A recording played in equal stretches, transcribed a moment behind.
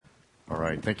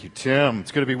right. Thank you, Tim.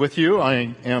 It's good to be with you.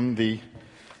 I am the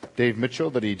Dave Mitchell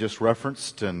that he just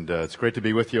referenced, and it's great to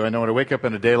be with you. I know when I wake up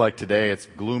on a day like today, it's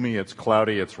gloomy, it's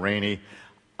cloudy, it's rainy.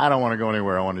 I don't want to go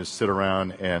anywhere. I want to just sit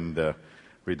around and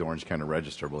read the Orange County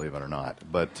Register, believe it or not.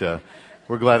 But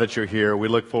we're glad that you're here. We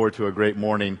look forward to a great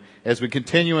morning as we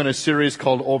continue in a series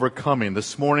called Overcoming.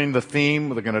 This morning, the theme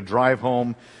we're going to drive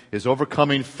home is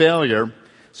overcoming failure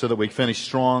so that we finish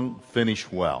strong, finish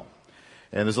well.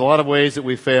 And there's a lot of ways that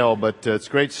we fail, but it's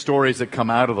great stories that come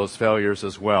out of those failures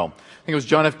as well. I think it was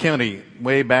John F. Kennedy,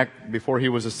 way back before he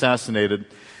was assassinated,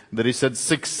 that he said,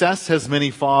 "Success has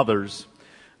many fathers,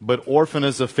 but orphan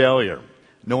is a failure.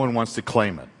 No one wants to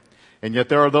claim it." And yet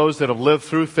there are those that have lived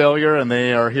through failure, and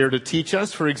they are here to teach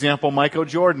us. For example, Michael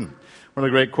Jordan. One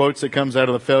of the great quotes that comes out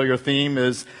of the failure theme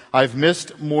is, "I've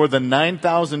missed more than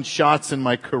 9,000 shots in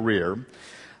my career.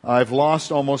 I've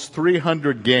lost almost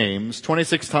 300 games.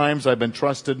 26 times I've been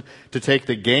trusted to take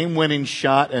the game-winning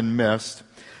shot and missed.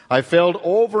 I failed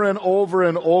over and over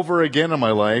and over again in my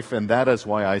life, and that is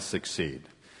why I succeed."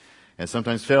 And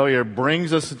sometimes failure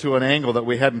brings us into an angle that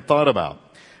we hadn't thought about.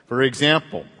 For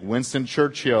example, Winston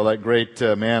Churchill, that great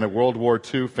man of World War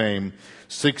II fame,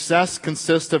 "Success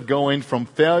consists of going from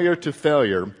failure to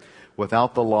failure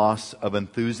without the loss of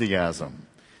enthusiasm."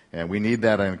 And we need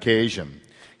that on occasion.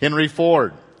 Henry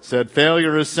Ford said,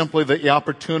 "Failure is simply the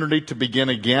opportunity to begin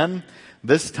again,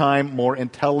 this time more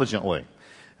intelligently."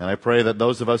 And I pray that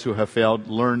those of us who have failed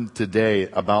learn today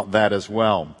about that as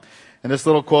well. And this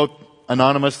little quote,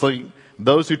 anonymously,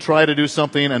 "Those who try to do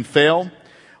something and fail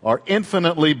are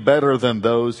infinitely better than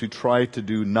those who try to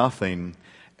do nothing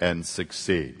and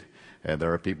succeed." And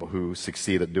there are people who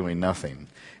succeed at doing nothing.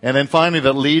 And then finally,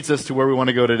 that leads us to where we want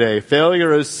to go today.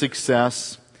 Failure is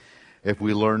success if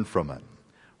we learn from it.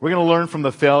 We're going to learn from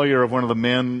the failure of one of the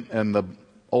men in the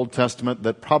Old Testament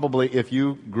that probably, if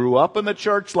you grew up in the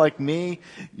church like me,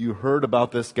 you heard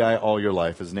about this guy all your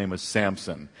life. His name is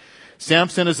Samson.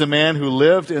 Samson is a man who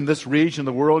lived in this region of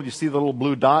the world. You see the little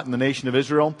blue dot in the nation of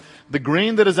Israel. The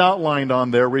green that is outlined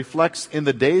on there reflects in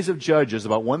the days of Judges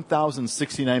about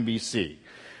 1069 BC.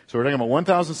 So we're talking about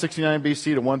 1069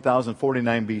 BC to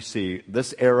 1049 BC,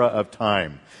 this era of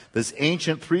time, this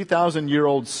ancient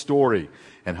 3,000-year-old story,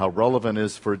 and how relevant it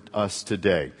is for us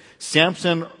today.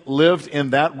 Samson lived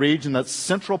in that region, that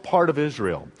central part of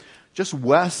Israel, just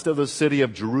west of the city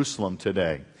of Jerusalem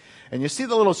today. And you see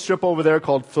the little strip over there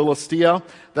called Philistia?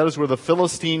 That is where the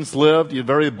Philistines lived. You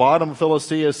very bottom of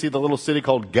Philistia, you see the little city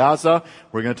called Gaza.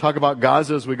 We're going to talk about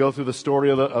Gaza as we go through the story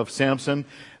of Samson.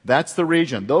 That's the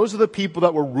region. Those are the people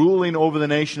that were ruling over the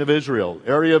nation of Israel,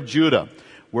 area of Judah,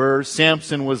 where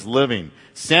Samson was living.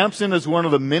 Samson is one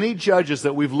of the many judges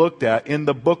that we've looked at in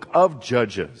the book of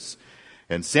Judges.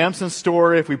 And Samson's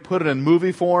story, if we put it in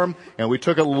movie form, and we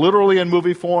took it literally in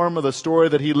movie form of the story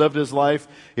that he lived his life,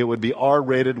 it would be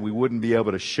R-rated. We wouldn't be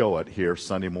able to show it here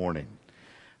Sunday morning.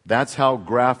 That's how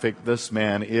graphic this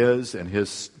man is, and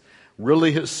his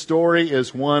story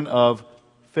is one of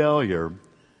failure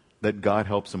that God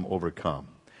helps him overcome.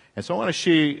 And so I want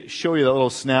to show you that little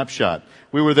snapshot.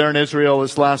 We were there in Israel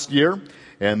this last year,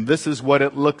 and this is what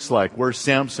it looks like, where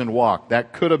Samson walked.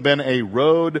 That could have been a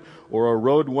road or a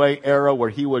roadway era where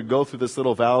he would go through this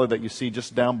little valley that you see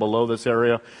just down below this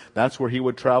area. That's where he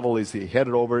would travel as he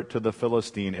headed over to the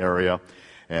Philistine area,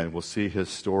 and we'll see his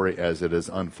story as it is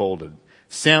unfolded.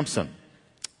 Samson,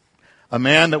 a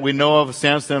man that we know of,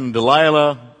 Samson and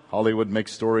Delilah. Hollywood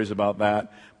makes stories about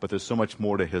that, but there's so much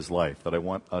more to his life that I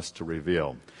want us to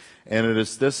reveal. And it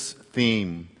is this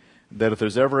theme that if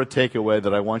there's ever a takeaway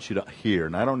that I want you to hear,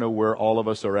 and I don't know where all of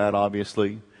us are at,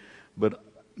 obviously, but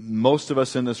most of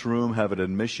us in this room have an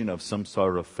admission of some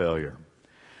sort of failure.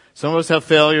 Some of us have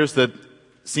failures that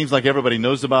seems like everybody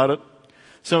knows about it.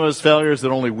 Some of us failures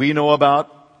that only we know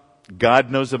about,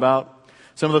 God knows about.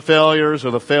 Some of the failures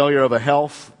are the failure of a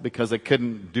health because I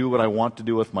couldn't do what I want to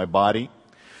do with my body.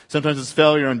 Sometimes it's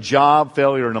failure in job,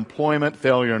 failure in employment,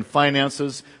 failure in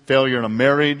finances, failure in a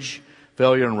marriage,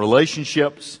 failure in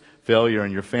relationships, failure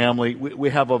in your family.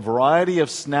 We have a variety of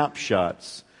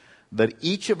snapshots that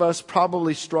each of us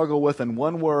probably struggle with in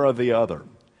one way or the other.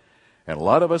 And a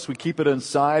lot of us, we keep it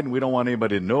inside and we don't want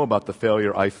anybody to know about the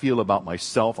failure I feel about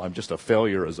myself. I'm just a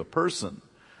failure as a person.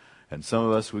 And some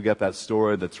of us, we got that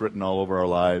story that's written all over our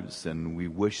lives and we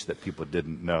wish that people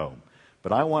didn't know.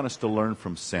 But I want us to learn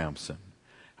from Samson,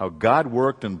 how God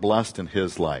worked and blessed in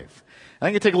his life. And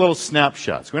I can take a little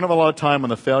snapshots. We don't have a lot of time on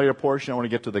the failure portion. I want to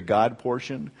get to the God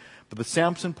portion. But the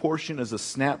Samson portion is a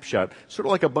snapshot, sort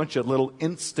of like a bunch of little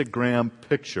Instagram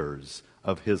pictures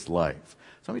of his life.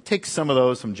 So let me take some of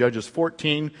those from Judges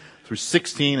 14 through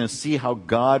 16 and see how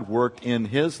God worked in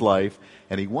his life.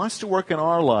 And he wants to work in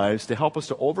our lives to help us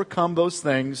to overcome those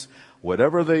things,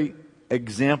 whatever the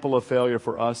example of failure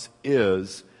for us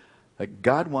is, that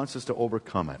God wants us to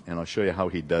overcome it. And I'll show you how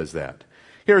he does that.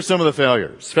 Here are some of the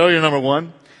failures. Failure number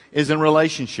one is in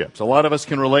relationships. A lot of us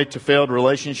can relate to failed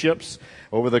relationships.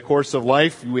 Over the course of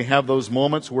life, we have those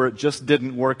moments where it just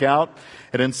didn't work out.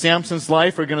 And in Samson's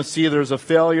life, we're going to see there's a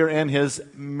failure in his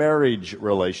marriage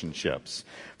relationships.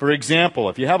 For example,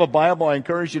 if you have a Bible, I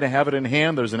encourage you to have it in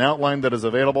hand. There's an outline that is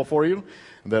available for you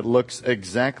that looks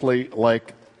exactly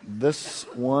like this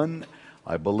one.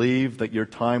 I believe that your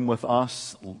time with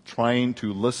us, trying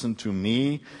to listen to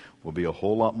me, will be a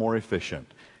whole lot more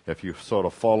efficient if you sort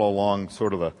of follow along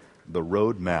sort of the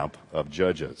road map of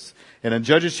Judges. And in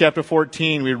Judges chapter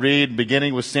 14, we read,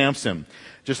 beginning with Samson.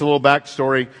 Just a little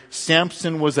backstory.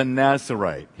 Samson was a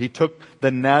Nazirite. He took the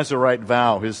Nazirite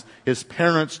vow. His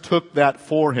parents took that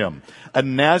for him. A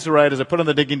Nazirite, as I put on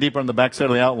the digging deeper on the backside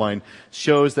of the outline,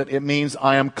 shows that it means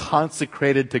I am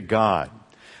consecrated to God.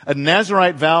 A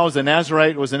Nazirite vow is a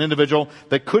Nazirite was an individual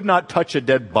that could not touch a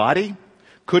dead body,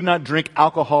 could not drink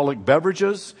alcoholic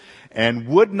beverages, and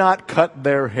would not cut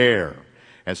their hair.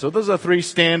 And so those are three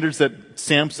standards that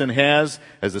Samson has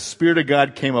as the Spirit of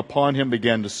God came upon him,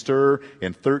 began to stir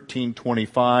in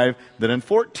 13:25. Then in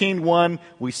 14:1,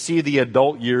 we see the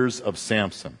adult years of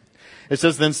Samson. It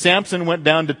says, then Samson went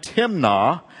down to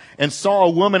Timnah and saw a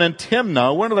woman in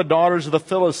Timnah, one of the daughters of the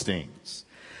Philistines.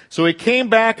 So he came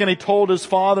back and he told his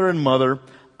father and mother,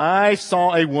 I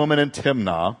saw a woman in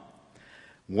Timnah,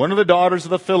 one of the daughters of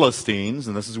the Philistines,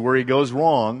 and this is where he goes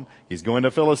wrong. He's going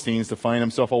to Philistines to find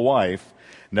himself a wife.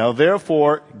 Now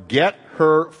therefore, get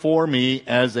her for me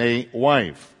as a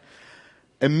wife.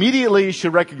 Immediately you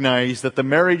should recognize that the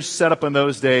marriage set up in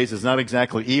those days is not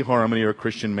exactly eHarmony or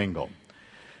Christian mingle.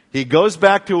 He goes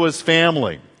back to his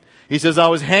family. He says, I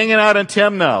was hanging out in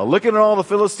Timnah, looking at all the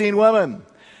Philistine women,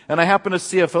 and I happen to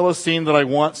see a Philistine that I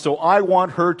want, so I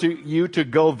want you to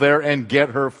go there and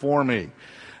get her for me.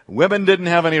 Women didn't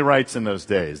have any rights in those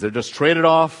days. They're just traded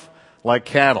off like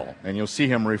cattle. And you'll see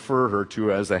him refer her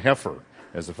to as a heifer,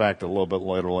 as a fact a little bit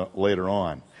later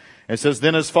on. It says,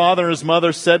 then his father and his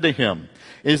mother said to him,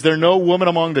 is there no woman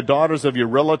among the daughters of your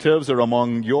relatives or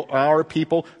among our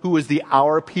people? Who is the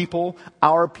our people?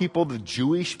 Our people, the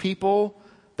Jewish people?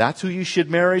 That's who you should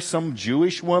marry, some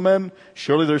Jewish woman?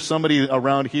 Surely there's somebody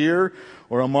around here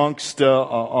or amongst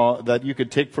that you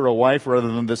could take for a wife rather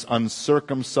than this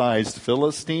uncircumcised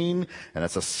Philistine. And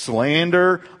that's a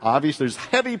slander. Obviously, there's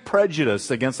heavy prejudice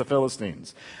against the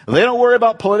Philistines. They don't worry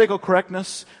about political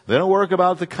correctness. They don't worry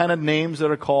about the kind of names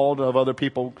that are called of other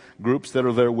people, groups that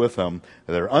are there with them.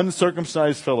 They're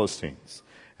uncircumcised Philistines.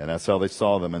 And that's how they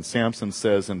saw them. And Samson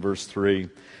says in verse 3,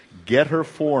 get her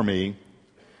for me.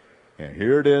 And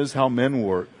here it is how men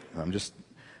work.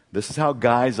 This is how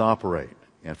guys operate.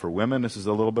 And for women, this is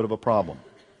a little bit of a problem.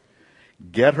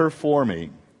 Get her for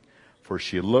me, for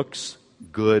she looks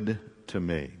good to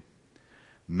me.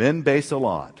 Men base a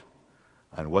lot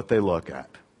on what they look at.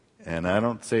 And I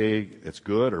don't say it's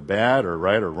good or bad or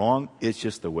right or wrong. It's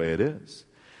just the way it is.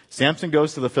 Samson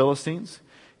goes to the Philistines.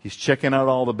 He's checking out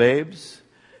all the babes.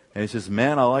 And he says,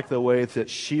 man, I like the way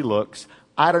that she looks.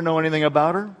 I don't know anything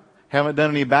about her. Haven't done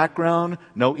any background.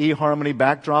 No eHarmony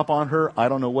backdrop on her. I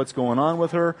don't know what's going on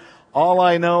with her. All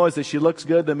I know is that she looks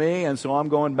good to me, and so I'm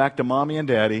going back to Mommy and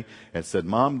Daddy and said,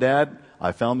 Mom, Dad,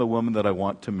 I found the woman that I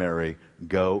want to marry.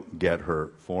 Go get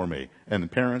her for me. And the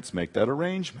parents make that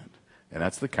arrangement. And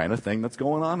that's the kind of thing that's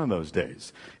going on in those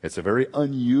days. It's a very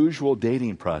unusual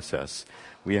dating process.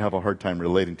 We have a hard time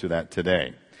relating to that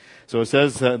today. So it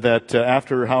says that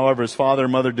after, however, his father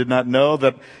and mother did not know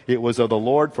that it was of the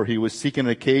Lord, for he was seeking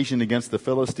an occasion against the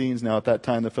Philistines. Now at that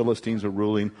time, the Philistines were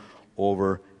ruling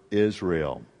over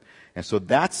Israel. And so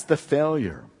that's the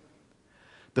failure.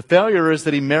 The failure is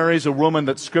that he marries a woman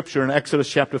that Scripture in Exodus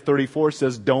chapter 34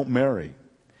 says don't marry.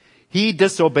 He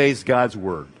disobeys God's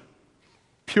word.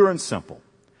 Pure and simple.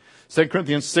 2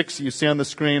 Corinthians 6, you see on the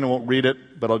screen, I won't read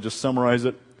it, but I'll just summarize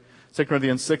it. 2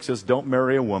 Corinthians 6 says don't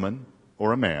marry a woman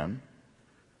or a man.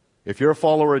 If you're a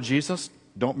follower of Jesus,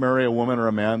 don't marry a woman or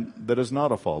a man that is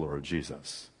not a follower of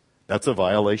Jesus. That's a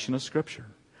violation of Scripture.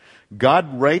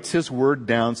 God writes His word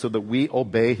down so that we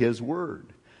obey His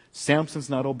word. Samson's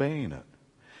not obeying it.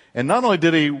 And not only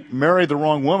did he marry the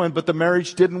wrong woman, but the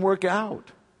marriage didn't work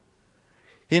out.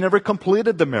 He never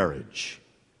completed the marriage.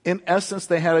 In essence,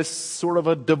 they had a sort of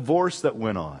a divorce that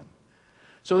went on.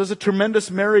 So there's a tremendous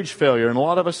marriage failure, and a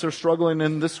lot of us are struggling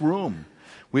in this room.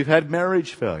 We've had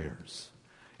marriage failures.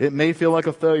 It may feel like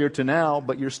a failure to now,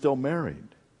 but you're still married.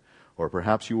 Or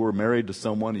perhaps you were married to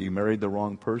someone and you married the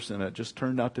wrong person and it just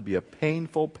turned out to be a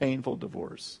painful, painful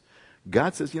divorce.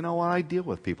 God says, you know what? I deal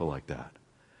with people like that.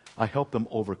 I help them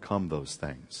overcome those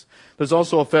things. There's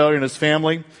also a failure in his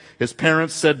family. His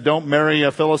parents said, don't marry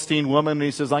a Philistine woman. And he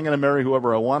says, I'm going to marry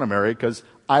whoever I want to marry because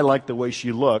I like the way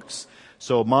she looks.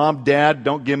 So Mom, Dad,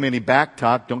 don't give me any back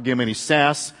talk. Don't give me any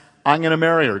sass. I'm going to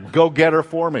marry her. Go get her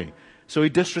for me. So he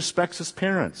disrespects his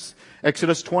parents.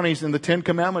 Exodus 20 in the 10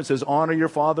 Commandments says, honor your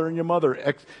father and your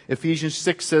mother. Ephesians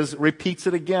 6 says, repeats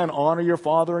it again, honor your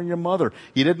father and your mother.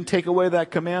 He didn't take away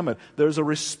that commandment. There's a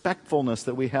respectfulness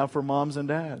that we have for moms and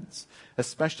dads,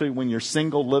 especially when you're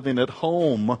single living at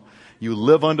home. You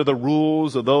live under the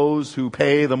rules of those who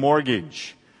pay the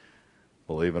mortgage,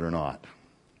 believe it or not.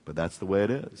 But that's the way it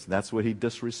is. That's what he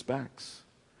disrespects.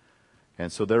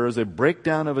 And so there is a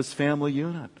breakdown of his family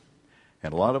unit.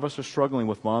 And a lot of us are struggling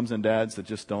with moms and dads that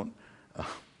just don't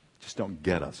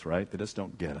get us, right? They just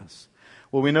don't get us.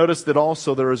 Well, we notice that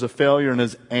also there is a failure in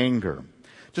his anger.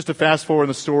 Just to fast forward in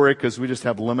the story, because we just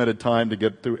have limited time to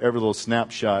get through every little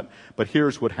snapshot, but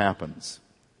here's what happens.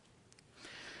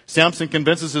 Samson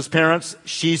convinces his parents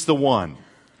she's the one.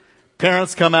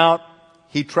 Parents come out.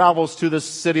 He travels to the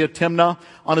city of Timnah.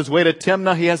 On his way to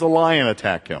Timnah, he has a lion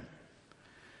attack him.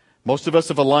 Most of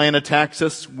us, if a lion attacks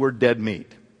us, we're dead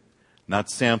meat. Not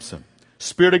Samson.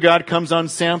 Spirit of God comes on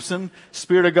Samson.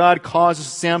 Spirit of God causes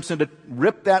Samson to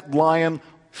rip that lion,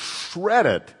 shred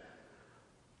it.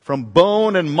 From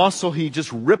bone and muscle, he just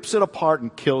rips it apart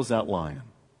and kills that lion.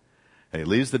 And he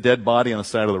leaves the dead body on the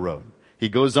side of the road. He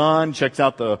goes on, checks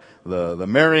out the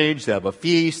marriage. They have a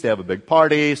feast. They have a big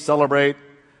party, celebrate.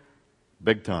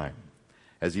 Big time.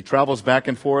 As he travels back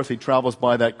and forth, he travels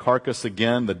by that carcass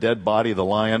again, the dead body of the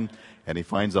lion, and he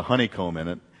finds a honeycomb in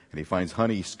it. And he finds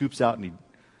honey. He scoops out and he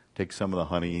takes some of the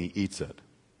honey and he eats it.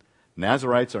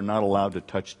 Nazarites are not allowed to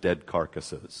touch dead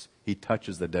carcasses. He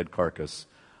touches the dead carcass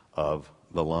of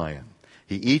the lion.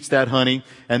 He eats that honey,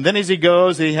 and then as he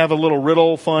goes, he have a little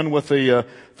riddle fun with the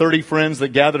 30 friends that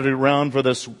gathered around for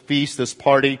this feast, this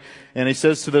party. And he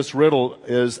says to this riddle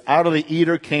is, out of the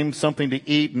eater came something to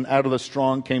eat, and out of the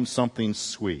strong came something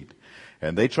sweet.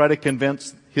 And they try to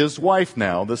convince his wife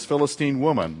now, this Philistine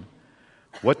woman,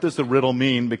 what does the riddle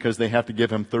mean? Because they have to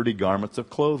give him 30 garments of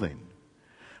clothing.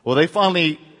 Well, they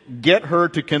finally get her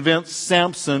to convince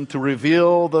Samson to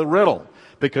reveal the riddle,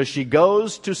 because she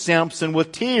goes to Samson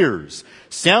with tears.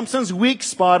 Samson's weak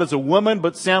spot is a woman,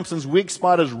 but Samson's weak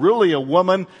spot is really a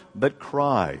woman that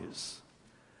cries.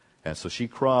 And so she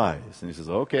cries. And he says,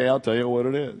 okay, I'll tell you what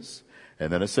it is.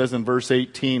 And then it says in verse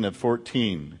 18 and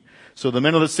 14, so the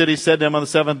men of the city said to him, on the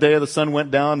seventh day the sun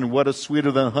went down, and what is sweeter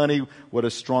than honey, what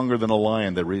is stronger than a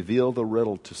lion? They reveal the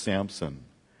riddle to Samson.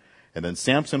 And then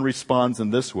Samson responds in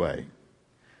this way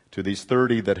to these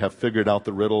 30 that have figured out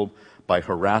the riddle by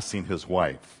harassing his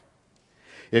wife.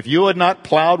 If you had not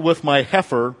plowed with my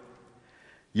heifer,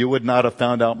 you would not have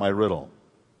found out my riddle.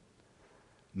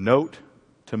 Note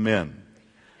to men,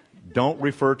 don't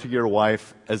refer to your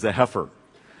wife as a heifer.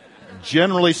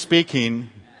 Generally speaking,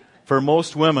 for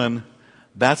most women,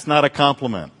 that's not a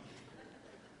compliment.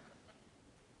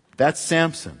 That's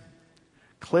Samson.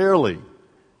 Clearly,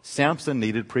 Samson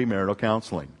needed premarital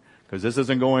counseling because this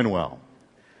isn't going well.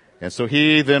 And so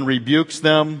he then rebukes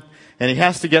them, and he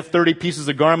has to get 30 pieces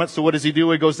of garments. So what does he do?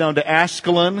 He goes down to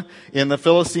Ashkelon in the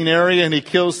Philistine area, and he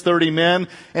kills 30 men,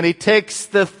 and he takes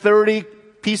the 30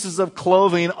 pieces of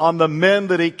clothing on the men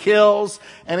that he kills,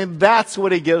 and that's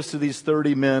what he gives to these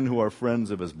 30 men who are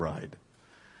friends of his bride.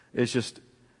 It's just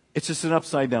an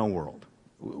upside down world.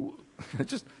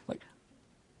 It's just like,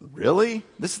 really?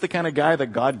 This is the kind of guy that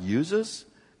God uses?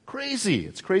 Crazy.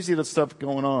 It's crazy that stuff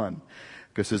going on.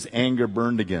 Because his anger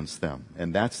burned against them.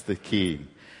 And that's the key.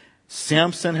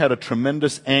 Samson had a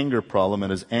tremendous anger problem,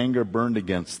 and his anger burned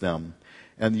against them.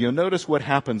 And you'll notice what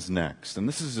happens next. And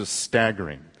this is just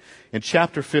staggering. In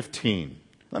chapter 15,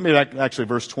 actually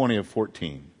verse 20 of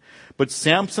 14. But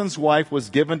Samson's wife was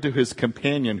given to his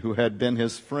companion who had been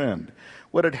his friend.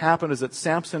 What had happened is that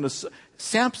Samson is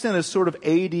sort of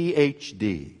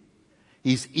ADHD.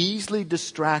 He's easily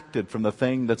distracted from the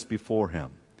thing that's before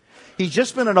him. He's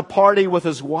just been in a party with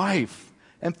his wife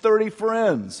and 30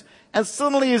 friends. And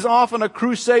suddenly he's off on a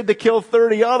crusade to kill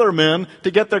 30 other men to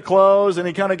get their clothes, and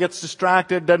he kind of gets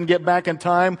distracted, doesn't get back in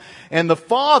time. And the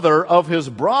father of his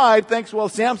bride thinks, well,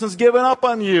 Samson's given up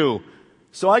on you,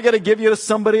 so I got to give you to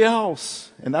somebody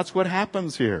else. And that's what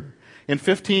happens here. In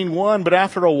 15:1, but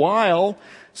after a while,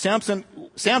 Samson,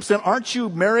 aren't you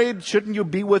married? Shouldn't you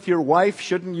be with your wife?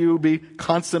 Shouldn't you be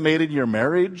consummated your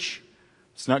marriage?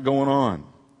 It's not going on.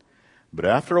 But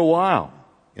after a while,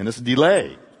 in this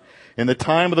delay, in the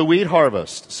time of the wheat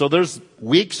harvest. So there's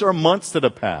weeks or months that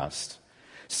have passed.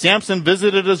 Samson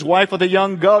visited his wife with a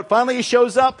young goat. Finally he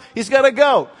shows up. He's got a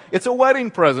goat. It's a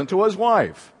wedding present to his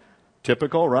wife.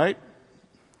 Typical, right?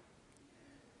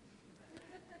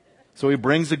 So he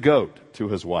brings a goat to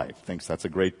his wife. Thinks that's a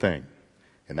great thing.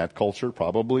 In that culture,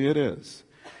 probably it is.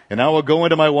 And I will go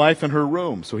into my wife in her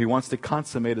room. So he wants to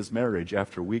consummate his marriage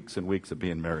after weeks and weeks of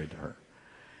being married to her.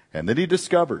 And then he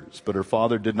discovers, but her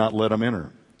father did not let him in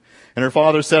her. And her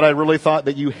father said, I really thought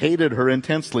that you hated her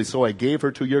intensely, so I gave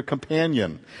her to your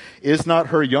companion. Is not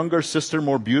her younger sister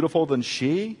more beautiful than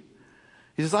she?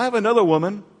 He says, I have another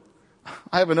woman.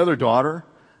 I have another daughter.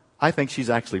 I think she's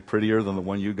actually prettier than the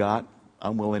one you got.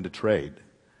 I'm willing to trade.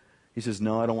 He says,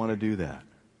 no, I don't want to do that.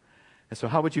 And so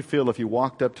how would you feel if you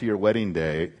walked up to your wedding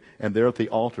day and there at the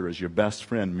altar is your best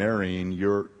friend marrying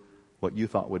what you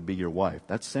thought would be your wife?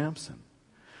 That's Samson.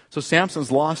 So Samson's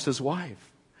lost his wife.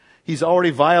 He's already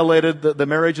violated, the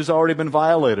marriage has already been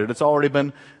violated. It's already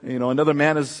been, another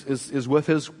man is with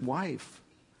his wife.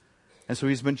 And so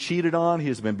he's been cheated on,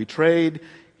 he's been betrayed,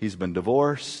 he's been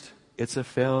divorced. It's a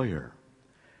failure.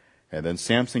 And then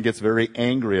Samson gets very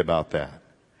angry about that.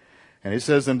 And he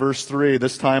says in verse 3,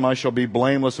 this time I shall be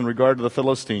blameless in regard to the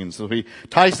Philistines. So he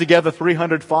ties together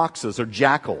 300 foxes or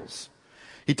jackals.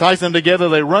 He ties them together,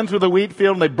 they run through the wheat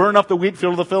field, and they burn up the wheat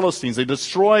field of the Philistines. They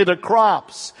destroy their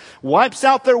crops, wipes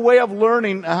out their way of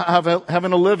learning,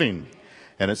 having a living.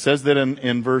 And it says that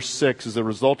in verse 6, as a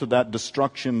result of that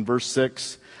destruction, verse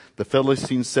 6, the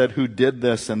Philistines said, who did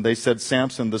this? And they said,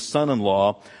 Samson, the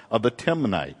son-in-law of the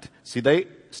Timnite. See, they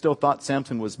still thought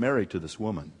Samson was married to this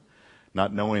woman,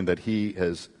 not knowing that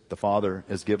the father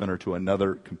has given her to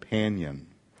another companion.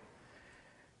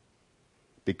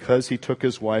 Because he took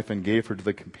his wife and gave her to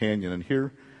the companion. And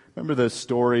here, remember the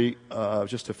story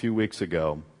just a few weeks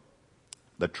ago,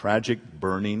 the tragic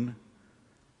burning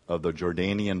of the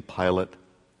Jordanian pilot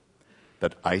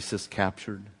that ISIS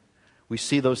captured. We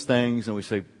see those things and we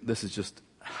say, this is just,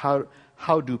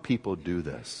 how do people do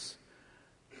this?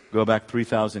 Go back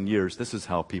 3,000 years, this is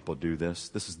how people do this.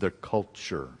 This is their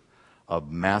culture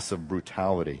of massive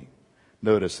brutality.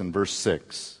 Notice in verse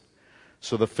 6,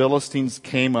 so the Philistines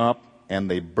came up and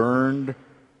they burned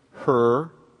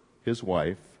her, his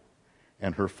wife,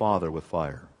 and her father with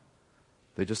fire.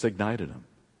 They just ignited them.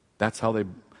 That's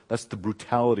the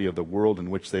brutality of the world in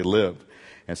which they lived.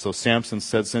 And so Samson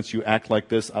said, since you act like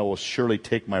this, I will surely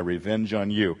take my revenge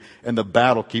on you. And the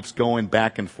battle keeps going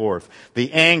back and forth.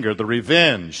 The anger, the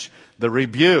revenge, the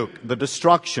rebuke, the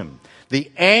destruction. The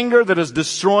anger that is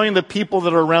destroying the people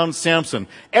that are around Samson.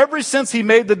 Ever since he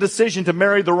made the decision to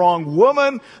marry the wrong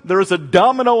woman, there is a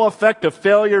domino effect of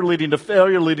failure leading to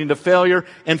failure, leading to failure.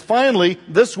 And finally,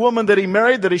 this woman that he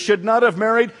married, that he should not have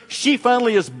married, she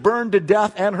finally is burned to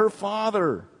death, and her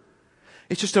father.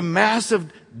 It's just a massive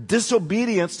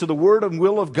disobedience to the word and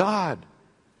will of God.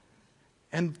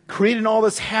 And creating all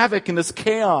this havoc and this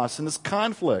chaos and this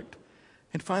conflict.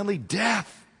 And finally,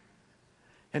 death.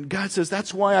 And God says,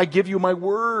 that's why I give you my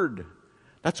word.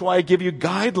 That's why I give you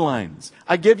guidelines.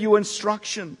 I give you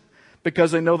instruction.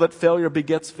 Because I know that failure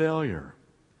begets failure.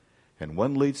 And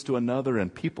one leads to another,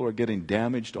 and people are getting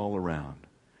damaged all around.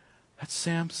 That's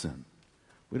Samson.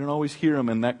 We don't always hear him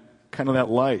in that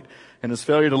light. And his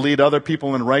failure to lead other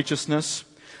people in righteousness.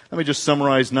 Let me just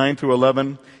summarize 9 through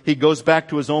 11. He goes back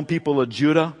to his own people of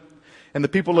Judah. And the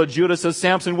people of Judah says,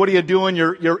 Samson, what are you doing?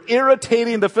 You're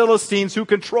irritating the Philistines who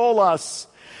control us.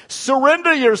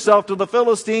 Surrender yourself to the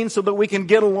Philistines so that we can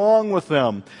get along with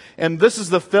them. And this is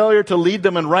the failure to lead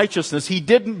them in righteousness. He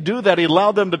didn't do that. He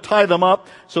allowed them to tie them up.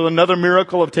 So another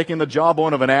miracle of taking the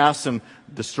jawbone of an ass and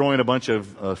destroying a bunch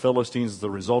of Philistines as a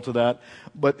result of that.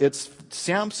 But it's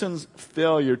Samson's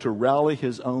failure to rally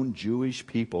his own Jewish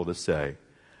people to say,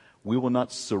 we will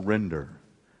not surrender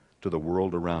to the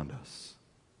world around us.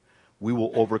 We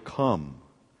will overcome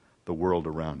the world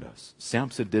around us.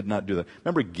 Samson did not do that.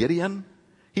 Remember Gideon?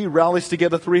 He rallies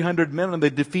together 300 men and they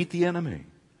defeat the enemy.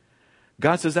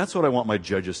 God says, that's what I want my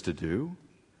judges to do.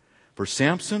 For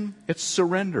Samson, it's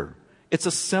surrender. It's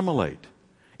assimilate.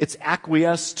 It's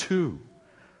acquiesce to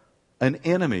an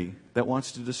enemy that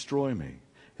wants to destroy me.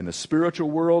 In the spiritual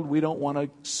world, we don't want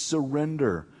to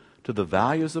surrender to the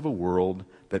values of a world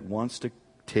that wants to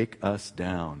take us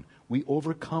down. We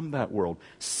overcome that world.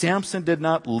 Samson did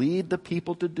not lead the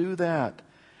people to do that.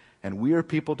 And we are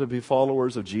people to be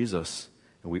followers of Jesus.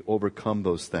 And we overcome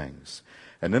those things.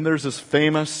 And then there's this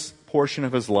famous portion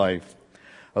of his life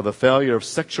of the failure of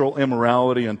sexual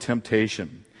immorality and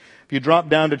temptation. If you drop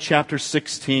down to chapter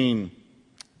 16,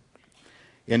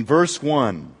 in verse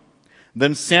 1,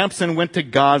 then Samson went to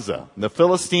Gaza, the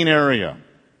Philistine area,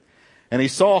 and he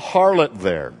saw a harlot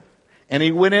there. And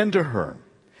he went into her.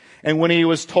 And when he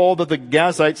was told that the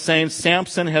Gazites saying,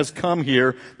 Samson has come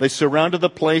here, they surrounded the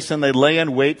place and they lay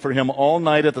in wait for him all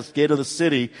night at the gate of the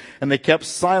city. And they kept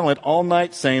silent all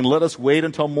night saying, let us wait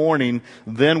until morning,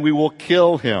 then we will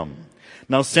kill him.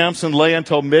 Now Samson lay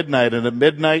until midnight, and at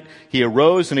midnight he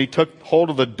arose and he took hold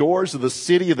of the doors of the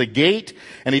city of the gate,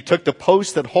 and he took the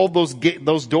posts that hold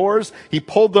those doors. He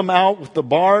pulled them out with the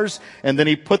bars, and then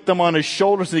he put them on his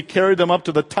shoulders and he carried them up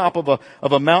to the top of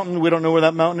a mountain. We don't know where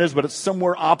that mountain is, but it's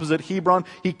somewhere opposite Hebron.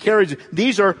 He carries it.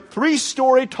 These are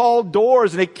 3-story tall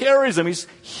doors, and he carries them. He's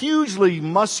hugely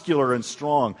muscular and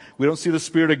strong. We don't see the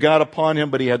Spirit of God upon him,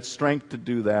 but he had strength to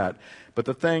do that. But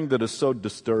the thing that is so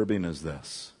disturbing is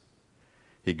this.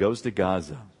 He goes to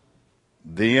Gaza,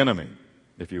 the enemy,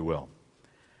 if you will.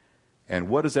 And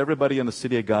what does everybody in the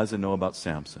city of Gaza know about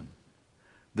Samson?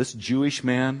 This Jewish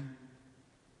man,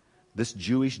 this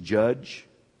Jewish judge,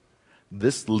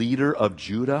 this leader of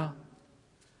Judah,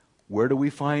 where do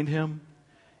we find him?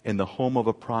 In the home of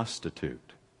a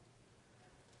prostitute.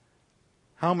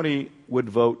 How many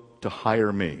would vote to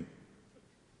hire me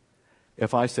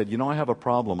if I said, I have a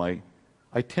problem.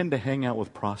 I tend to hang out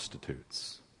with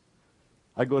prostitutes.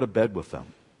 I go to bed with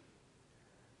them.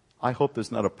 I hope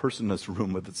there's not a person in this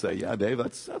room that would say, yeah, Dave,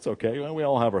 that's okay. Well, we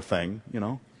all have our thing,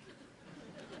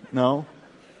 No,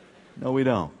 we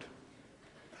don't.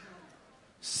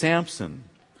 Samson,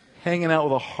 hanging out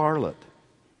with a harlot.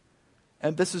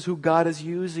 And this is who God is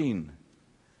using.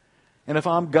 And if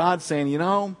I'm God saying,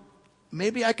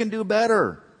 maybe I can do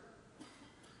better.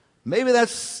 Maybe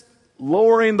that's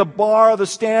lowering the bar, the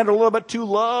standard a little bit too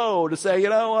low to say, you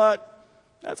know what?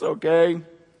 That's okay.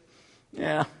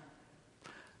 Yeah,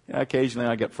 occasionally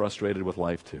I get frustrated with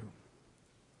life too.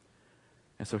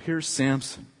 And so here's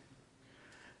Samson.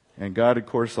 And God, of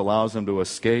course, allows him to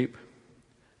escape.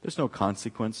 There's no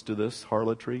consequence to this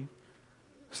harlotry.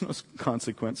 There's no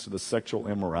consequence to the sexual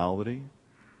immorality.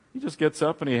 He just gets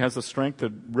up and he has the strength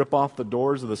to rip off the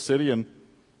doors of the city, and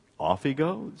off he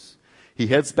goes. He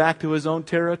heads back to his own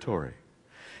territory.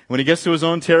 When he gets to his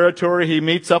own territory, he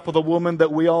meets up with a woman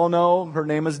that we all know. Her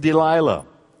name is Delilah.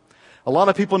 A lot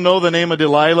of people know the name of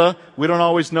Delilah. We don't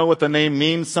always know what the name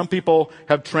means. Some people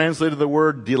have translated the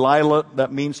word Delilah,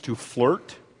 that means to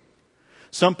flirt.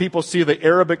 Some people see the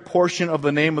Arabic portion of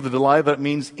the name of the Delilah that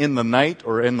means in the night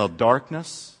or in the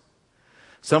darkness.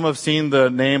 Some have seen the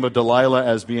name of Delilah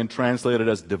as being translated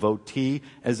as devotee,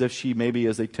 as if she maybe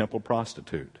is a temple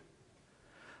prostitute.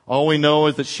 All we know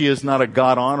is that she is not a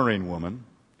God-honoring woman.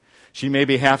 She may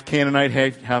be half Canaanite,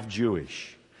 half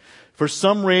Jewish. For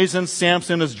some reason,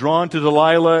 Samson is drawn to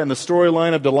Delilah, and the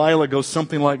storyline of Delilah goes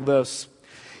something like this.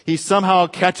 He somehow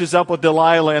catches up with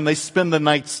Delilah, and they spend the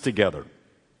nights together.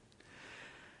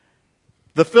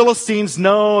 The Philistines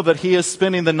know that he is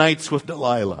spending the nights with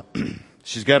Delilah.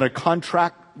 She's got a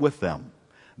contract with them.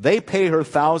 They pay her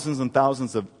thousands and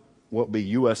thousands of what would be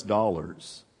U.S.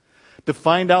 dollars to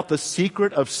find out the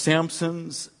secret of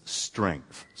Samson's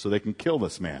strength so they can kill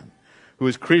this man who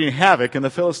is creating havoc in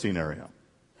the Philistine area.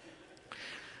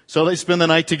 So they spend the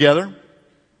night together,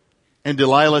 and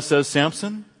Delilah says,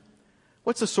 Samson,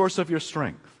 what's the source of your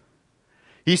strength?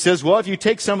 He says, well, if you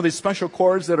take some of these special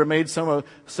cords that are made some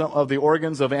of the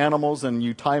organs of animals and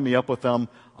you tie me up with them,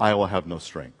 I will have no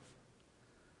strength.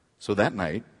 So that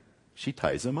night, she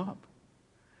ties him up.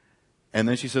 And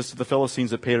then she says to the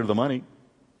Philistines that paid her the money,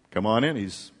 come on in,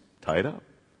 he's tied up.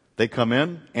 They come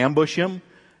in, ambush him.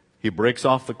 He breaks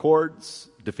off the cords,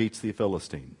 defeats the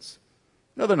Philistines.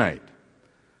 Another night.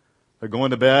 They're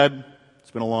going to bed. It's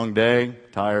been a long day,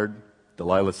 tired.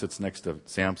 Delilah sits next to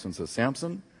Samson and says,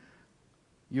 Samson,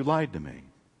 you lied to me.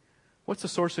 What's the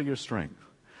source of your strength?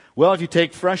 Well, if you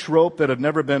take fresh rope that have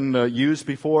never been used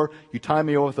before, you tie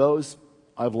me with those,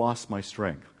 I've lost my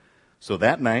strength. So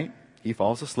that night, he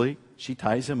falls asleep. She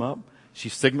ties him up. She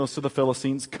signals to the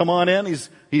Philistines, come on in,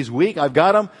 he's weak, I've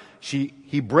got him.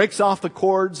 He breaks off the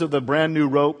cords of the brand new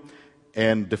rope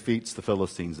and defeats the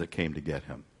Philistines that came to get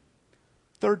him.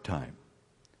 A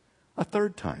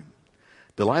third time.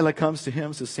 Delilah comes to him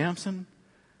and says, Samson,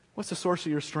 what's the source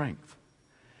of your strength?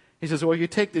 He says, well, you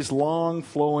take this long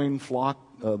flowing flowing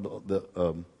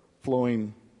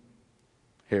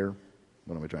hair,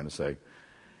 what am I trying to say,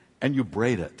 and you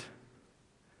braid it.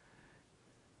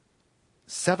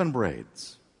 7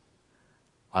 braids,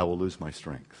 I will lose my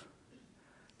strength.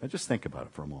 Now just think about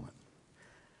it for a moment.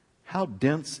 How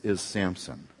dense is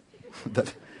Samson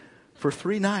that for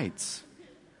 3 nights,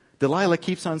 Delilah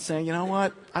keeps on saying, you know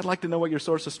what, I'd like to know what your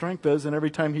source of strength is, and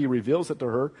every time he reveals it to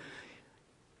her,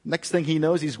 next thing he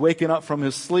knows, he's waking up from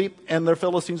his sleep, and the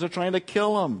Philistines are trying to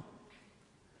kill him.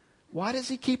 Why does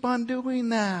he keep on doing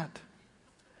that?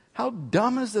 How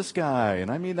dumb is this guy?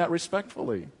 And I mean that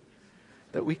respectfully.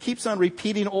 That he keeps on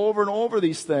repeating over and over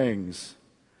these things.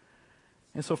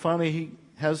 And so finally he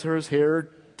has his hair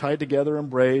tied together in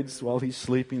braids while he's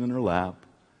sleeping in her lap.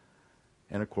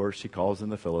 And of course she calls in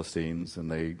the Philistines,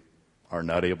 and they are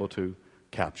not able to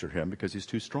capture him because he's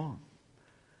too strong.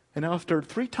 And after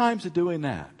 3 times of doing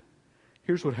that,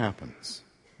 here's what happens.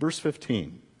 Verse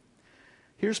 15.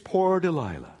 Here's poor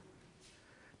Delilah.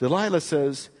 Delilah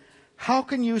says, "How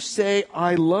can you say,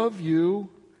 'I love you,'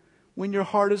 when your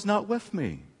heart is not with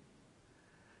me?"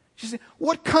 She said,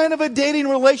 "What kind of a dating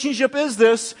relationship is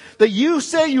this that you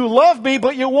say you love me,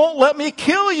 but you won't let me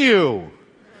kill you?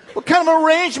 What kind of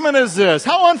arrangement is this?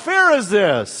 How unfair is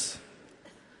this?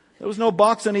 There was no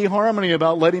box in eHarmony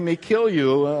about letting me kill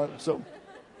you. So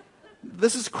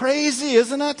this is crazy,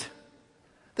 isn't it?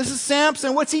 This is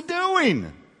Samson. What's he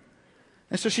doing?"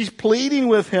 And so she's pleading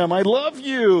with him. "I love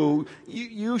you.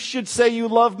 You should say you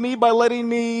love me by letting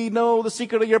me know the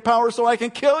secret of your power so I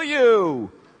can kill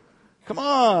you. Come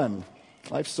on."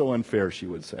 Life's so unfair, she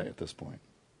would say at this point.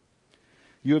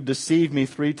 "You have deceived me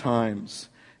 3 times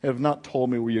and have not told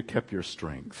me where you kept your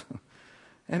strength."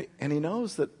 And he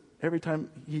knows that every time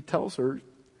he tells her,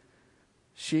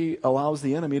 she allows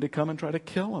the enemy to come and try to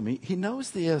kill him. He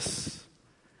knows this.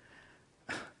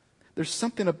 There's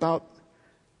something about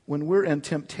when we're in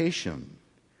temptation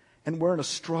and we're in a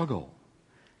struggle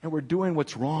and we're doing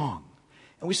what's wrong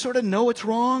and we sort of know it's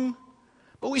wrong,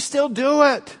 but we still do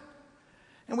it.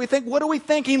 And we think, what are we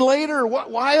thinking later?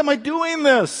 Why am I doing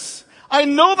this? I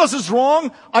know this is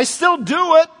wrong. I still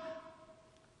do it.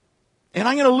 And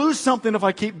I'm going to lose something if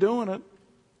I keep doing it.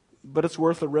 But it's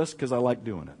worth the risk because I like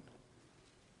doing it.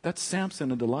 That's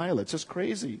Samson and Delilah. It's just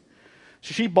crazy.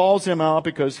 So she bawls him out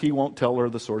because he won't tell her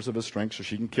the source of his strength so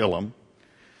she can kill him.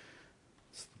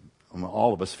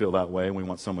 All of us feel that way. We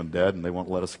want someone dead and they won't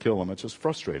let us kill them. It's just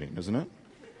frustrating, isn't it?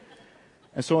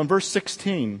 And so in verse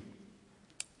 16,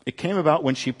 it came about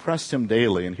when she pressed him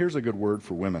daily. And here's a good word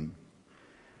for women.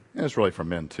 And it's really for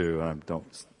men too. I don't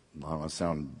want to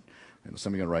sound, somebody's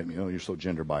going to write me, "Oh, you're so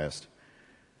gender biased."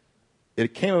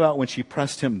 It came about when she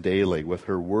pressed him daily with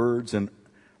her words and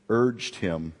urged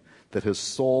him that his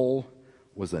soul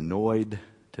was annoyed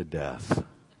to death.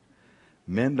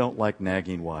 Men don't like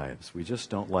nagging wives. We just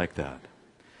don't like that.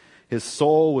 His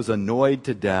soul was annoyed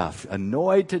to death.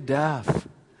 Annoyed to death.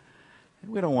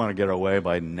 We don't want to get away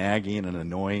by nagging and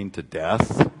annoying to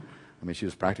death. I mean, she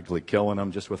was practically killing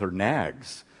them just with her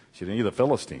nags. She didn't need the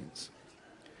Philistines.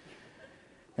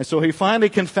 And so he finally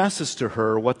confesses to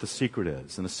her what the secret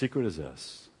is. And the secret is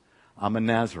this: I'm a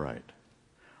Nazirite.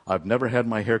 I've never had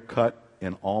my hair cut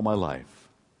in all my life.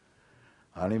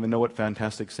 I don't even know what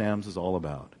Fantastic Sam's is all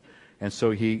about. And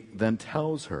so he then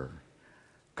tells her,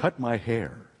 "Cut my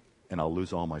hair and I'll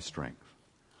lose all my strength."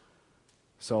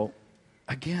 So,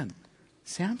 again,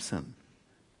 Samson,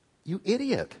 you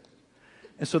idiot.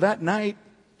 And so that night,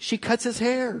 she cuts his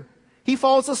hair. He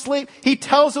falls asleep. He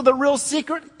tells her the real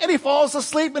secret, and he falls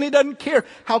asleep, and he doesn't care.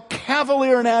 How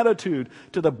cavalier an attitude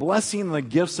to the blessing and the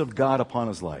gifts of God upon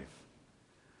his life.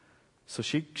 So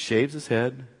she shaves his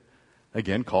head,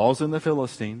 again, calls in the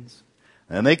Philistines,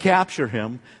 and they capture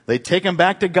him. They take him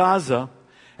back to Gaza,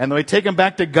 and when they take him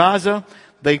back to Gaza,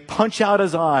 they punch out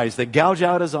his eyes. They gouge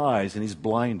out his eyes, and he's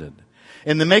blinded.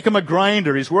 And they make him a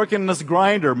grinder. He's working in this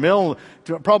grinder mill,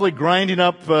 probably grinding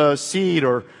up seed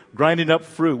or grinding up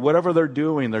fruit. Whatever they're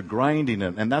doing, they're grinding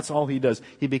it. And that's all he does.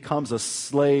 He becomes a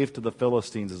slave to the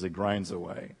Philistines as he grinds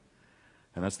away.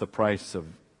 And that's the price of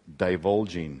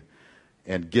divulging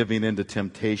and giving into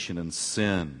temptation and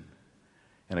sin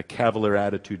and a cavalier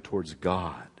attitude towards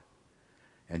God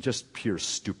and just pure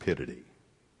stupidity.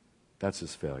 That's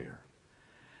his failure.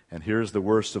 And here's the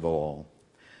worst of all,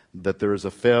 that there is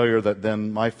a failure that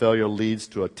then my failure leads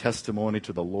to a testimony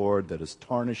to the Lord that is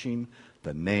tarnishing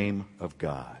the name of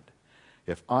God.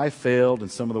 If I failed in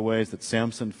some of the ways that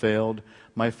Samson failed,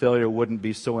 my failure wouldn't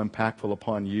be so impactful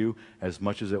upon you as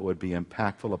much as it would be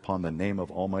impactful upon the name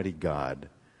of Almighty God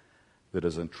that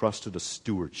has entrusted a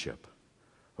stewardship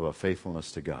of a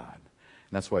faithfulness to God.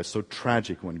 And that's why it's so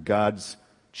tragic when God's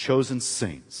chosen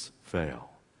saints fail.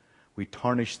 We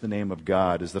tarnish the name of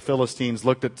God. As the Philistines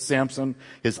looked at Samson,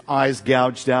 his eyes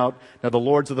gouged out. Now the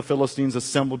lords of the Philistines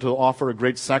assembled to offer a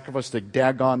great sacrifice to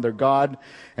Dagon, their god,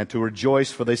 and to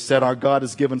rejoice, for they said, "Our God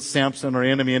has given Samson, our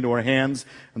enemy, into our hands."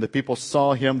 And the people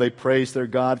saw him, they praised their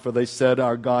God, for they said,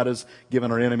 "Our God has given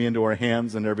our enemy into our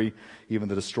hands, and even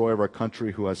the destroyer of our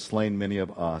country, who has slain many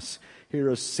of us." Here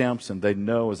is Samson, they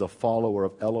know as a follower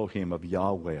of Elohim, of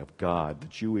Yahweh, of God,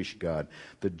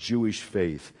 the Jewish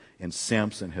faith. And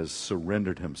Samson has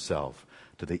surrendered himself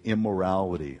to the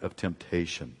immorality of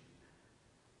temptation.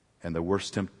 And the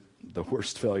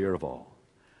worst failure of all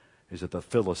is that the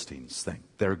Philistines think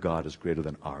their God is greater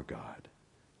than our God.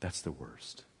 That's the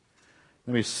worst.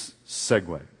 Let me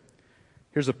segue.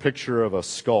 Here's a picture of a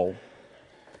skull.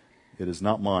 It is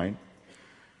not mine.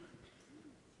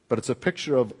 But it's a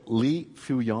picture of Li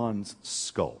Fuyuan's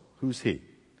skull. Who's he?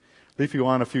 Li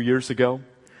Fuyuan a few years ago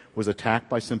was attacked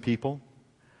by some people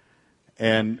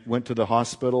and went to the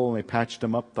hospital, and they patched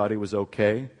him up, thought he was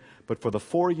okay. But for the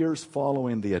 4 years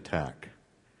following the attack,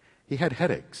 he had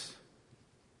headaches.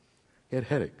 He had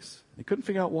headaches. He couldn't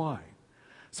figure out why.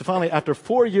 So finally, after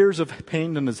 4 years of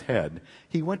pain in his head,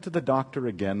 he went to the doctor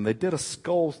again. They did a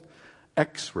skull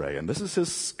x-ray, and this is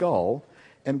his skull.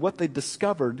 And what they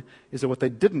discovered is that what they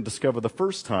didn't discover the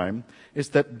first time is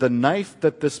that the knife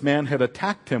that this man had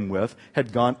attacked him with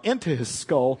had gone into his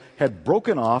skull, had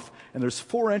broken off, and there's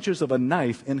 4 inches of a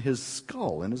knife in his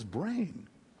skull, in his brain.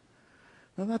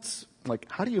 Now that's like,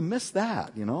 how do you miss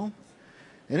that, you know?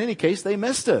 In any case, they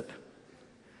missed it.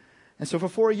 And so for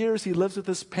 4 years, he lives with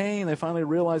this pain. They finally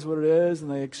realize what it is, and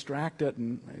they extract it,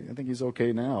 and I think he's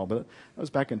okay now. But that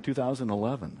was back in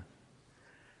 2011.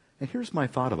 And here's my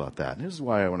thought about that. And this is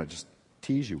why I want to just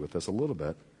tease you with this a little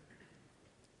bit.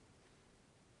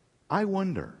 I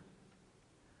wonder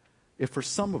if for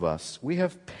some of us, we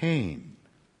have pain.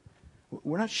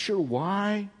 We're not sure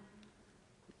why.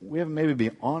 We haven't maybe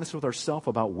been honest with ourselves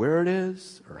about where it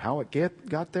is or how it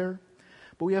got there.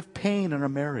 But we have pain in our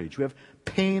marriage. We have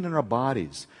pain in our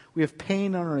bodies. We have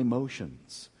pain in our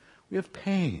emotions. We have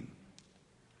pain.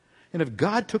 And if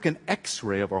God took an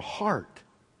x-ray of our heart,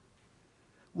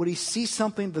 would he see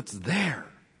something that's there?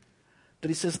 That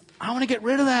he says, I want to get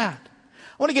rid of that.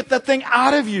 I want to get that thing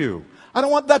out of you. I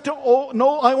want that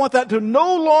to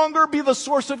no longer be the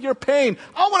source of your pain.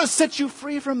 I want to set you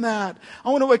free from that. I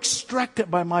want to extract it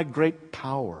by my great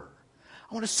power.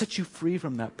 I want to set you free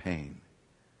from that pain.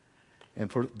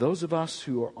 And for those of us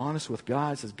who are honest with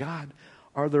God, says, God,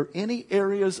 are there any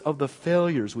areas of the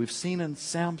failures we've seen in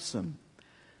Samson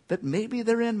that maybe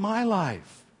they're in my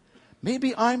life?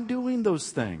 Maybe I'm doing those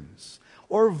things,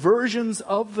 or versions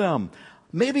of them.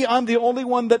 Maybe I'm the only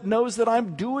one that knows that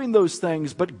I'm doing those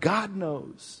things, but God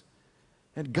knows.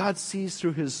 And God sees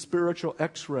through his spiritual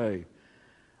x-ray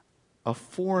a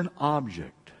foreign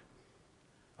object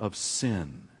of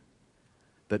sin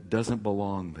that doesn't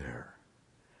belong there.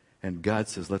 And God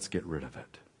says, let's get rid of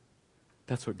it.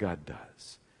 That's what God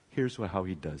does. Here's how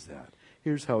he does that.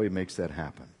 Here's how he makes that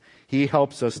happen. He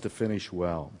helps us to finish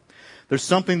well. There's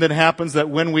something that happens that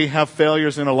when we have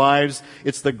failures in our lives,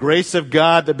 it's the grace of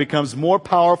God that becomes more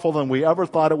powerful than we ever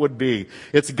thought it would be.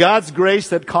 It's God's grace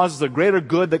that causes a greater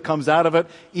good that comes out of it,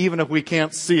 even if we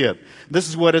can't see it. This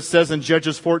is what it says in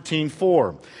Judges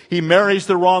 14:4. He marries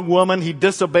the wrong woman. He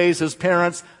disobeys his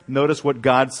parents. Notice what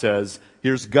God says.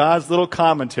 Here's God's little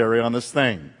commentary on this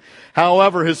thing.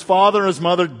 However, his father and his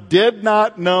mother did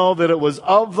not know that it was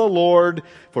of the Lord,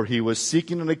 for he was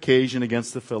seeking an occasion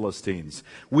against the Philistines.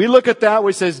 We look at that,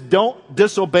 we says, don't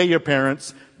disobey your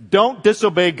parents. Don't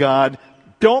disobey God.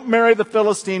 Don't marry the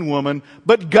Philistine woman.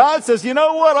 But God says, you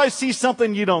know what? I see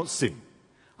something you don't see.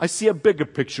 I see a bigger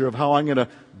picture of how I'm going to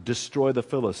destroy the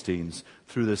Philistines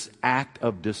through this act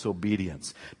of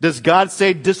disobedience. Does God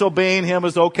say disobeying him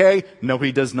is okay? No,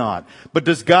 he does not. But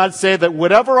does God say that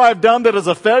whatever I've done that is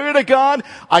a failure to God,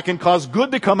 I can cause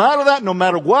good to come out of that no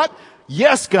matter what?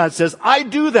 Yes, God says, I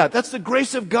do that. That's the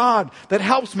grace of God that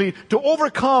helps me to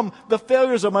overcome the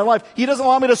failures of my life. He doesn't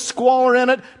allow me to squalor in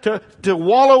it, to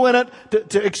wallow in it,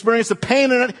 to experience the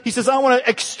pain in it. He says, I want to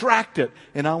extract it,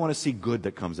 and I want to see good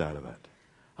that comes out of it.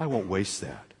 I won't waste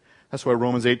that. That's why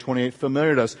Romans 8:28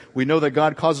 familiar to us. We know that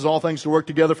God causes all things to work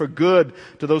together for good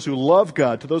to those who love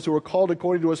God, to those who are called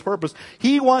according to his purpose.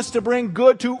 He wants to bring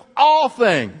good to all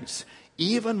things,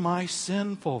 even my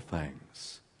sinful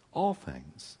things. All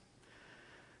things.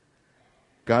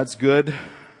 God's good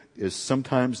is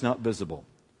sometimes not visible.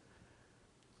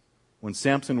 When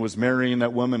Samson was marrying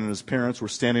that woman and his parents were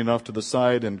standing off to the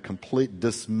side in complete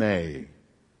dismay,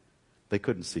 they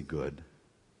couldn't see good.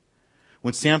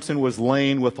 When Samson was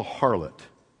laying with a harlot,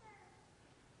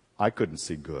 I couldn't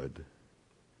see good.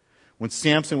 When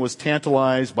Samson was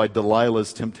tantalized by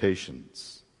Delilah's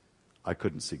temptations, I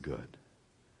couldn't see good.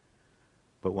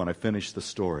 But when I finished the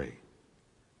story,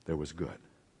 there was good.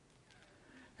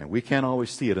 And we can't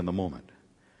always see it in the moment.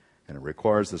 And it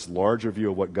requires this larger view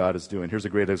of what God is doing. Here's a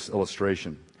great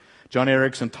illustration. John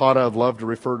Erickson taught, I've loved to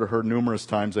refer to her numerous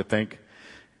times, I think.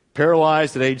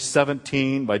 Paralyzed at age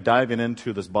 17 by diving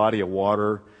into this body of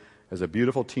water. As a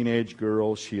beautiful teenage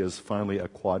girl, she is finally a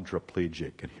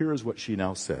quadriplegic. And here is what she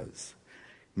now says.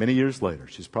 Many years later,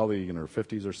 she's probably in her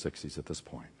 50s or 60s at this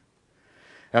point.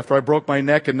 After I broke my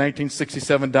neck in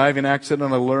 1967 diving accident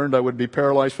and I learned I would be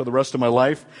paralyzed for the rest of my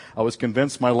life, I was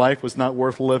convinced my life was not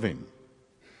worth living.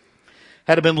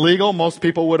 Had it been legal, most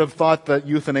people would have thought that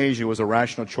euthanasia was a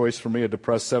rational choice for me, a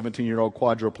depressed 17-year-old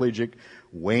quadriplegic,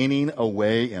 waning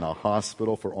away in a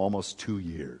hospital for almost 2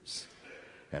 years.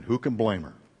 And who can blame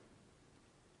her?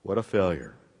 What a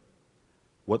failure.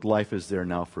 What life is there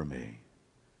now for me?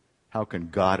 How can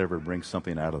God ever bring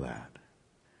something out of that?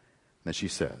 And she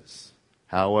says,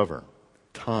 however,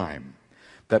 time,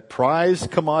 that prized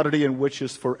commodity in which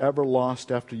is forever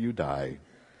lost after you die,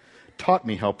 taught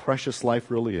me how precious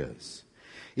life really is.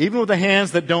 Even with the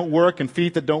hands that don't work and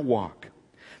feet that don't walk.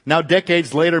 Now,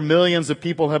 decades later, millions of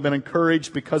people have been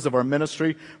encouraged because of our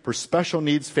ministry for special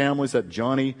needs families at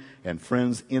Johnny and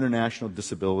Friends International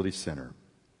Disability Center.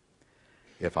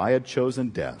 If I had chosen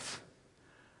death,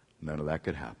 none of that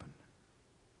could happen.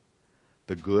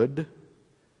 The good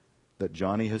that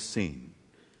Johnny has seen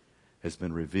has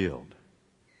been revealed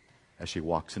as she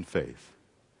walks in faith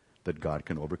that God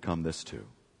can overcome this too.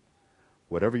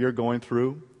 Whatever you're going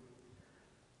through,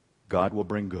 God will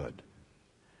bring good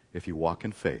if you walk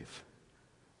in faith,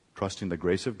 trusting the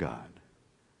grace of God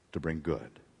to bring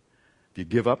good. If you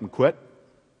give up and quit,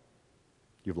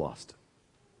 you've lost it.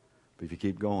 But if you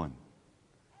keep going,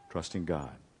 trusting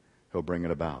God, He'll bring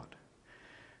it about.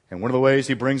 And one of the ways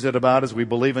He brings it about is we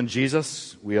believe in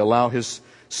Jesus. We allow His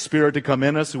Spirit to come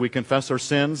in us. We confess our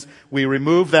sins. We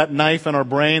remove that knife in our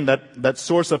brain, that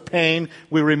source of pain.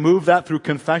 We remove that through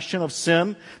confession of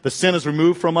sin. The sin is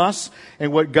removed from us.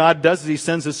 And what God does is He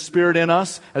sends His Spirit in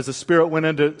us as the Spirit went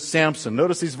into Samson.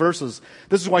 Notice these verses.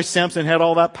 This is why Samson had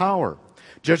all that power.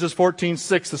 Judges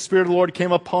 14:6, the Spirit of the Lord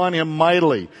came upon him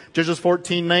mightily. Judges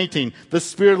 14:19, the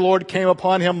Spirit of the Lord came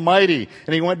upon him mighty,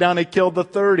 and he went down and killed the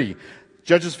 30.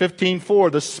 Judges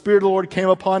 15:4, the Spirit of the Lord came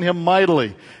upon him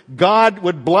mightily. God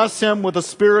would bless him with a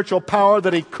spiritual power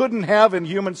that he couldn't have in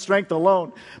human strength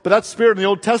alone. But that Spirit in the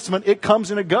Old Testament, it comes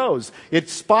and it goes.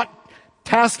 It's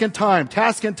task and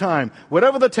time.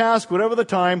 Whatever the task, whatever the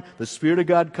time, the Spirit of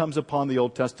God comes upon the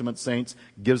Old Testament saints,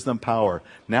 gives them power.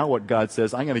 Now what God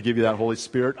says, I'm going to give you that Holy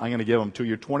Spirit. I'm going to give them to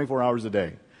you 24 hours a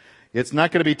day. It's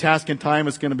not going to be task and time.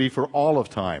 It's going to be for all of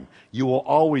time. You will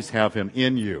always have Him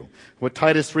in you. What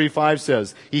Titus 3:5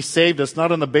 says, He saved us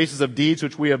not on the basis of deeds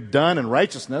which we have done in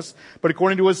righteousness, but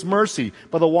according to His mercy,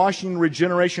 by the washing,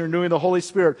 regeneration, renewing of the Holy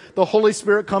Spirit. The Holy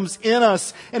Spirit comes in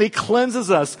us and He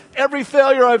cleanses us. Every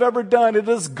failure I've ever done, it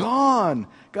is gone.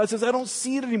 God says, I don't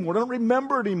see it anymore. I don't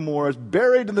remember it anymore. It's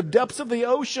buried in the depths of the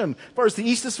ocean. As far as the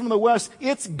east is from the west,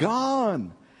 it's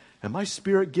gone. And my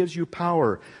Spirit gives you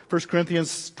power. 1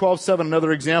 Corinthians 12:7,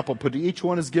 another example. But to each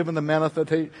one is given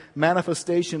the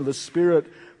manifestation of the Spirit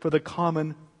for the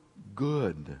common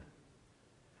good.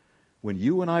 When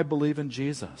you and I believe in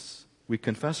Jesus, we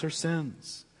confess our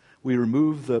sins. We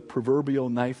remove the proverbial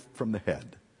knife from the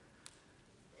head.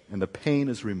 And the pain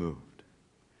is removed.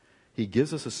 He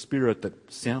gives us a spirit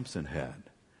that Samson had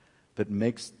that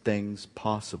makes things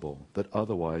possible that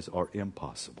otherwise are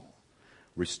impossible.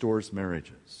 Restores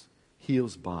marriages.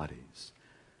 Heals bodies.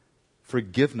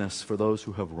 Forgiveness for those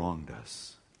who have wronged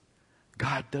us.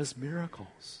 God does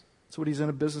miracles. That's what He's in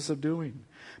the business of doing.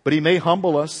 But He may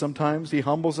humble us sometimes. He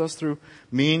humbles us through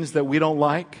means that we don't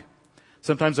like.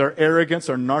 Sometimes our arrogance,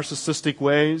 our narcissistic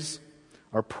ways,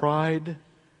 our pride.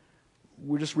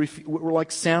 We're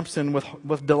like Samson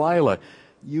with Delilah.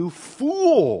 You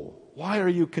fool! Why are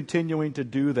you continuing to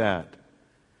do that?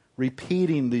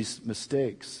 Repeating these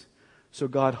mistakes. So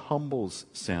God humbles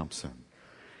Samson.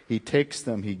 He takes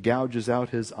them, he gouges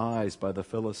out his eyes by the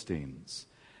Philistines,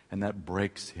 and that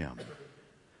breaks him.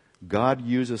 God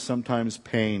uses sometimes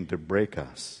pain to break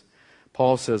us.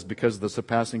 Paul says, because of the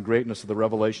surpassing greatness of the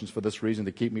revelations, for this reason,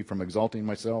 to keep me from exalting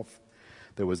myself,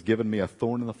 there was given me a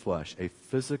thorn in the flesh, a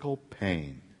physical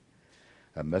pain,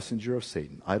 a messenger of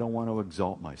Satan. I don't want to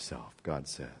exalt myself, God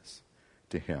says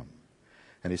to him.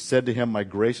 And He said to him, my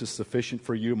grace is sufficient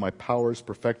for you. My power is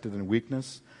perfected in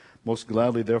weakness. Most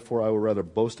gladly, therefore, I will rather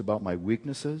boast about my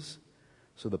weaknesses,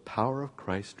 so the power of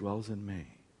Christ dwells in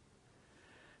me.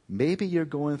 Maybe you're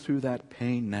going through that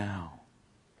pain now.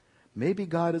 Maybe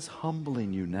God is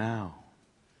humbling you now.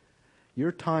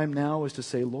 Your time now is to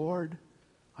say, Lord,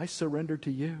 I surrender to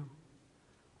you.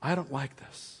 I don't like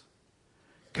this.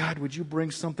 God, would you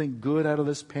bring something good out of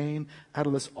this pain, out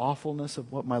of this awfulness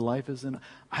of what my life is in?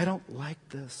 I don't like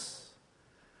this.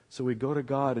 So we go to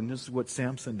God, and this is what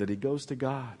Samson did. He goes to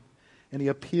God, and he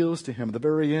appeals to Him at the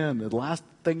very end, the last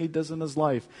thing he does in his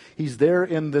life. He's there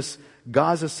in this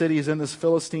Gaza city. He's in this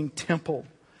Philistine temple.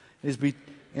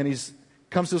 And he's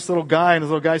comes this little guy, and this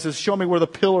little guy says, show me where the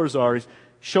pillars are.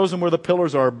 shows him where the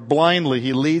pillars are. Blindly,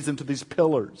 he leads him to these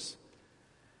pillars.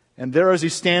 And there, as he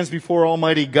stands before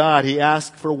Almighty God, he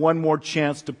asks for one more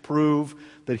chance to prove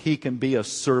that he can be a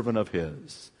servant of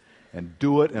his and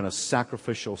do it in a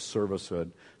sacrificial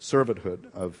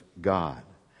servanthood of God.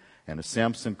 And as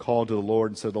Samson called to the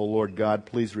Lord and said, "O Lord God,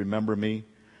 please remember me.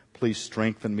 Please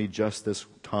strengthen me just this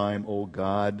time, O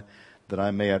God, that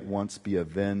I may at once be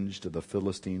avenged of the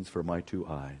Philistines for my 2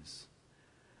 eyes."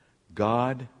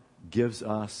 God gives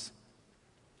us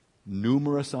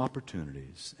numerous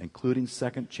opportunities, including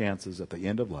second chances at the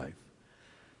end of life,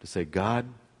 to say, "God,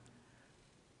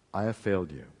 I have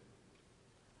failed you.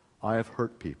 I have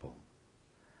hurt people.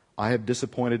 I have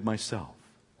disappointed myself.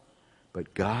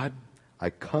 But God, I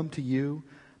come to you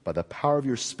by the power of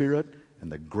your Spirit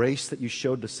and the grace that you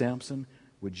showed to Samson.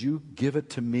 Would you give it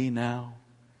to me now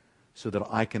so that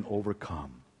I can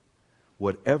overcome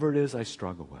whatever it is I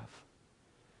struggle with?"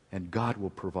 And God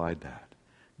will provide that.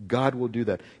 God will do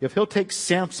that. If he'll take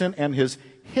Samson and his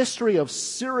history of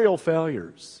serial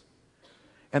failures,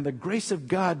 and the grace of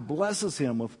God blesses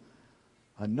him with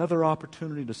another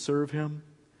opportunity to serve him,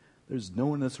 there's no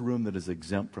one in this room that is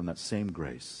exempt from that same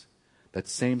grace, that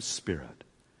same Spirit,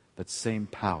 that same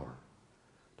power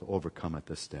to overcome it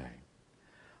this day.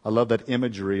 I love that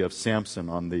imagery of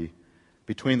Samson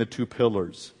between the 2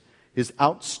 pillars. His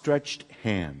outstretched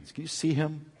hands. Can you see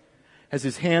him? As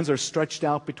his hands are stretched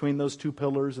out between those 2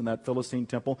 pillars in that Philistine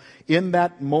temple, in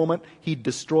that moment, he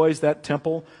destroys that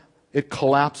temple. It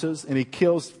collapses, and he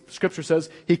kills, Scripture says,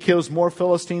 he kills more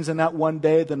Philistines in that one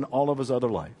day than all of his other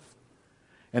life.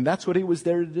 And that's what he was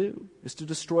there to do, is to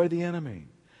destroy the enemy.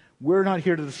 We're not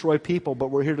here to destroy people,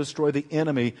 but we're here to destroy the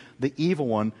enemy, the evil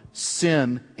one,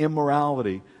 sin,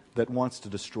 immorality that wants to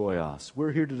destroy us.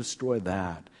 We're here to destroy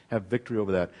that, have victory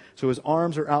over that. So his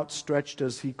arms are outstretched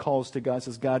as he calls to God,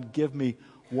 says, "God, give me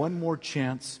one more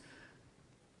chance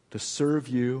to serve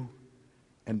you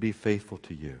and be faithful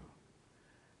to you."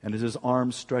 And as his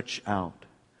arms stretch out,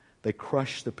 they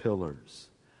crush the pillars.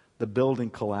 The building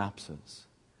collapses.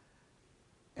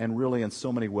 And really, in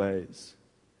so many ways,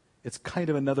 it's kind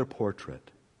of another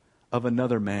portrait of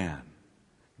another man,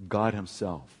 God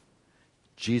himself,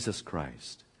 Jesus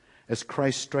Christ. As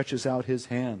Christ stretches out his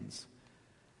hands,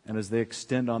 and as they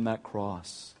extend on that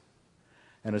cross,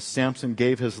 and as Samson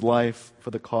gave his life for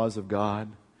the cause of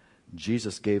God,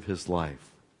 Jesus gave his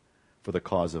life for the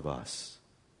cause of us,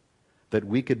 that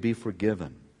we could be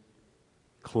forgiven,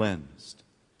 cleansed,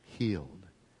 healed,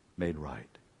 made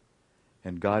right.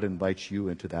 And God invites you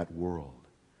into that world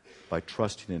by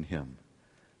trusting in him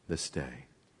this day.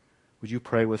 Would you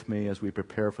pray with me as we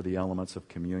prepare for the elements of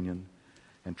communion?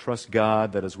 And trust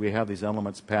God that as we have these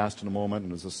elements passed in a moment,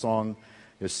 and as the song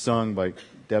is sung by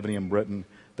Devaney and Britton,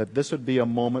 that this would be a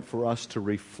moment for us to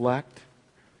reflect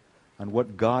on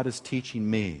what God is teaching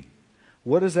me.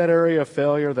 What is that area of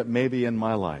failure that may be in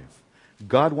my life?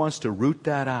 God wants to root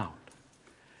that out.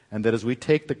 And that as we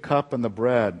take the cup and the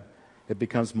bread, it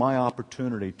becomes my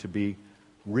opportunity to be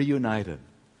reunited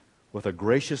with a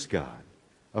gracious God,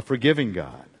 a forgiving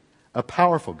God, a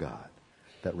powerful God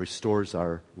that restores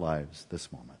our lives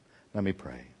this moment. Let me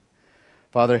pray.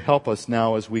 Father, help us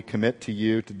now as we commit to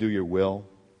you to do your will.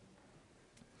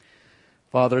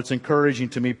 Father, it's encouraging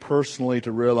to me personally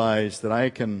to realize that I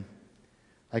can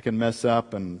mess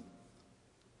up, and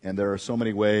there are so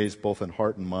many ways, both in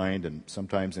heart and mind, and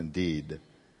sometimes in deed,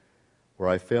 where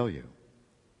I fail you.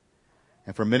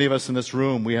 And for many of us in this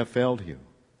room, we have failed you.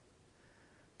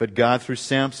 But God, through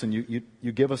Samson,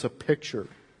 you give us a picture.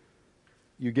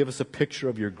 You give us a picture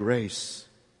of your grace,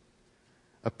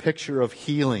 a picture of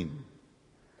healing,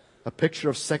 a picture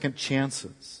of second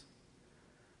chances,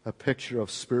 a picture of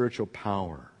spiritual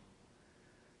power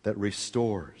that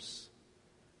restores,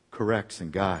 corrects,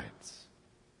 and guides,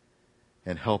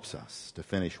 and helps us to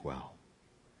finish well.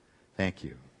 Thank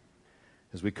you.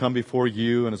 As we come before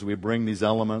you and as we bring these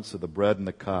elements of the bread and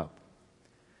the cup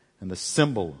and the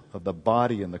symbol of the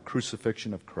body and the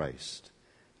crucifixion of Christ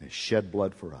and his shed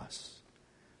blood for us,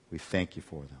 we thank you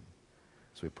for them.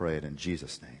 So we pray it in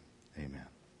Jesus' name. Amen.